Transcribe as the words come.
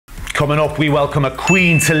Coming up, we welcome a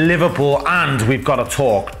queen to Liverpool and we've got to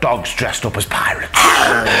talk dogs dressed up as pirates.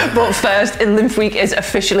 But first, Lymph Week is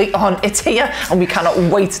officially on. It's here and we cannot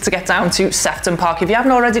wait to get down to Sefton Park. If you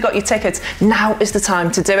haven't already got your tickets, now is the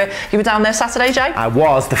time to do it. You were down there Saturday, Jay? I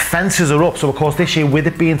was. The fences are up. So, of course, this year, with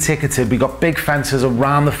it being ticketed, we got big fences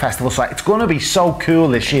around the festival. So it's going to be so cool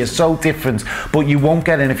this year, so different. But you won't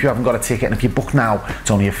get in if you haven't got a ticket. And if you book now, it's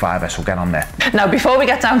only a £5, so get on there. Now, before we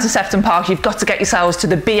get down to Sefton Park, you've got to get yourselves to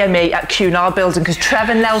the BME at Cunard Building because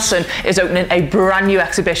Trevor Nelson is opening a brand new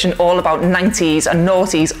exhibition all about 90s and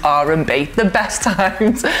noughties R&B. The best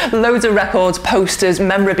times, loads of records, posters,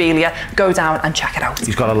 memorabilia. Go down and check it out.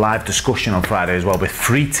 He's got a live discussion on Friday as well with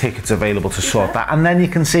free tickets available to sort that. And then you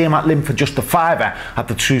can see him at Lymph for just a £5 at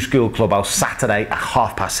the True School Clubhouse Saturday at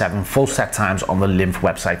 7:30. Full set times on the Lymph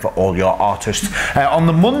website for all your artists. On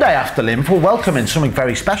the Monday after Lymph, we're welcoming something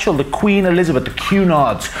very special. The Queen Elizabeth, the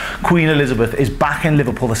Cunard's Queen Elizabeth is back in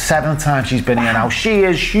Liverpool, the 7th time she's been here now. She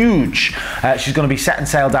is huge. She's going to be setting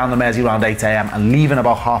sail down the Mersey around 8 AM and leaving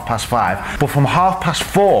about 5:30. But from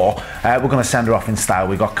 4:30, we're going to send her off in style.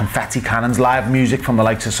 We've got confetti cannons, live music from the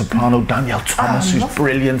likes of soprano Danielle Thomas, who's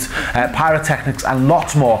brilliant, pyrotechnics and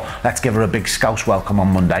lots more. Let's give her a big Scouse welcome on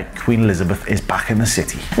Monday. Queen Elizabeth is back in the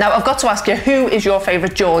city. Now, I've got to ask you, who is your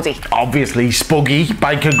favourite Geordie? Obviously, Spuggy,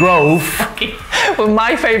 Biker Grove. Well,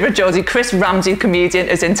 my favourite Geordie, Chris Ramsey, comedian,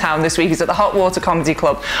 is in town this week. He's at the Hot Water Comedy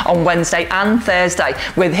Club on Wednesday and Thursday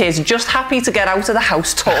with his Just Happy to Get Out of the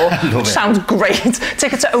House tour, which sounds great.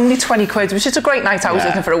 Tickets are only 20 quid, which is a great night out,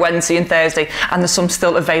 isn't it, for a Wednesday and Thursday, and there's some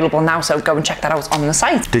still available now, so go and check that out on the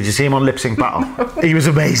site. Did you see him on Lip Sync Battle? He was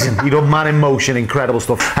amazing. He done Man in Motion, incredible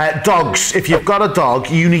stuff. Dogs, if you've got a dog,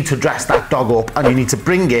 you need to dress that dog up and you need to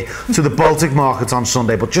bring it to the Baltic Market on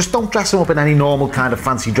Sunday, but just don't dress him up in any normal kind of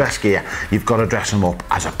fancy dress gear. You've got to dress him up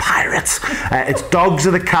as a pirate. It's Dogs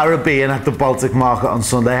of the Caribbean at the Baltic Market on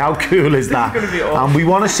Sunday. How cool is that? And we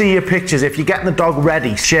want to see your pictures. If you're getting the dog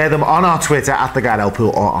ready, share them on our Twitter at The Guy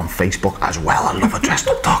Liverpool or on Facebook as well. I love a dressed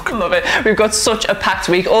up dog. Love it. We've got such a packed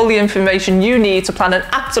week. All the information you need to plan an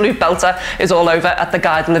absolute belter is all over at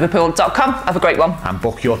theguideliverpool.com. Have a great one. And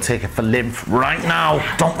book your ticket for Lymph right now.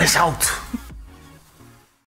 Don't miss out.